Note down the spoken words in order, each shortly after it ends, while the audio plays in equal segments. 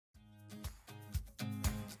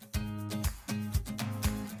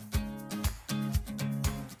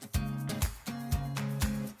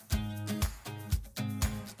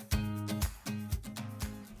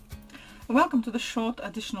Welcome to the short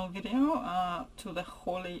additional video to the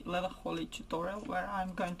leather holly tutorial, where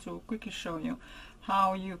I'm going to quickly show you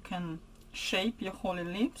how you can shape your holly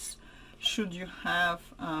leaves should you have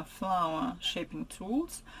flower shaping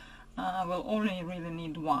tools. We'll only really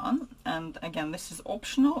need one, and again, this is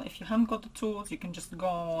optional. If you haven't got the tools, you can just go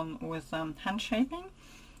on with hand shaping.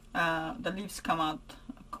 The leaves come out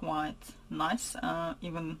quite nice,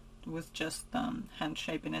 even with just hand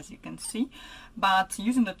shaping, as you can see, but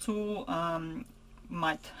using the tool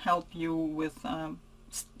might help you with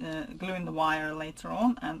gluing the wire later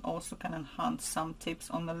on, and also can enhance some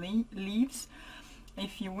tips on the leaves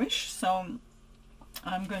if you wish. So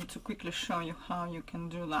I'm going to quickly show you how you can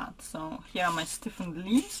do that. So here are my stiffened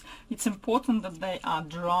leaves. It's important that they are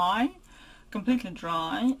dry, completely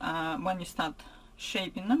dry, when you start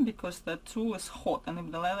shaping them, because the tool is hot, and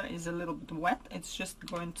if the leather is a little bit wet, it's just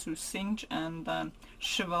going to singe and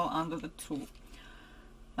shrivel under the tool.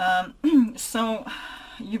 So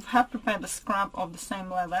you have prepared a scrap of the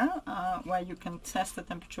same leather where you can test the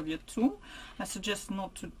temperature of your tool. I suggest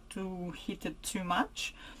not to heat it too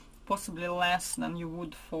much, possibly less than you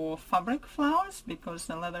would for fabric flowers, because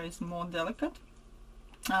the leather is more delicate.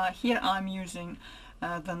 Here I'm using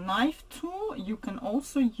the knife tool. You can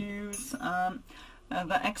also use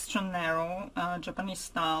the extra narrow Japanese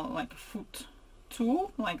style, like a foot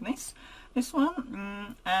tool, like this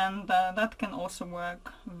one, and that can also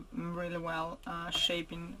work really well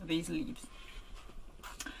shaping these leaves.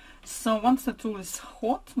 So once the tool is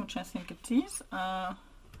hot, which I think it is,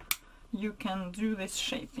 you can do this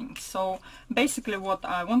shaping. So basically what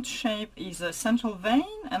I want to shape is a central vein,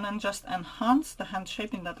 and then just enhance the hand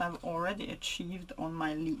shaping that I've already achieved on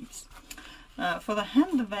my leaves. For the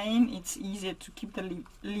hand vein, it's easier to keep the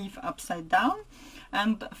leaf upside down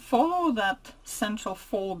and follow that central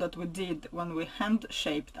fold that we did when we hand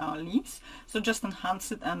shaped our leaves. So just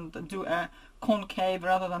enhance it and do a concave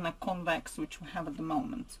rather than a convex, which we have at the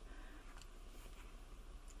moment.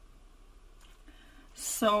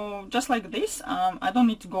 So just like this, I don't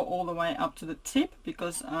need to go all the way up to the tip,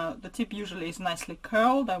 because the tip usually is nicely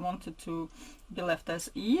curled. I want it to be left as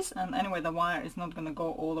is, and anyway the wire is not going to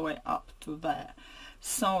go all the way up to there.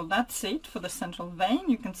 So that's it for the central vein.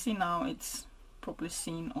 You can see now it's properly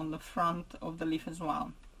seen on the front of the leaf as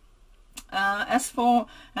well. As for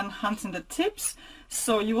enhancing the tips,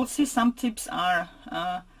 so you will see some tips are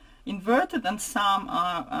inverted, and some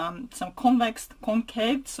are some convex,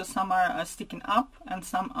 concave, so some are sticking up, and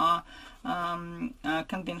some are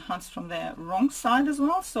can be enhanced from the wrong side as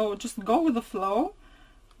well. So just go with the flow,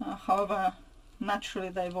 however naturally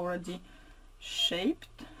they've already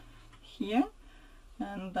shaped here,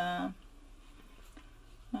 and I'm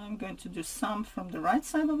going to do some from the right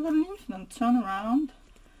side of the leaf, then turn around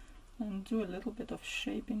and do a little bit of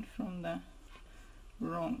shaping from the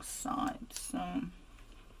wrong side. So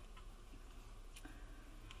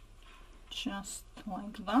just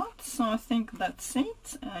like that. So I think that's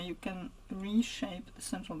it. You can reshape the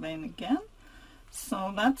central vein again.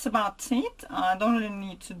 So that's about it. I don't really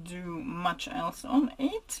need to do much else on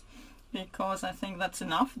it, because I think that's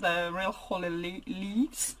enough. The real holly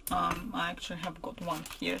leaves, I actually have got one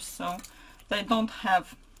here, so they don't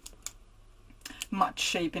have much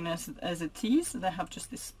shaping as it is. They have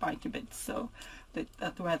just this spiky bit, so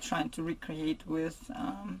that we're trying to recreate with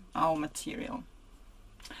our material.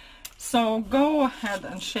 So go ahead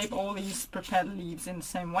and shape all these prepared leaves in the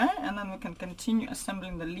same way, and then we can continue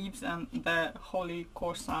assembling the leaves and the holly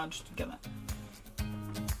corsage together.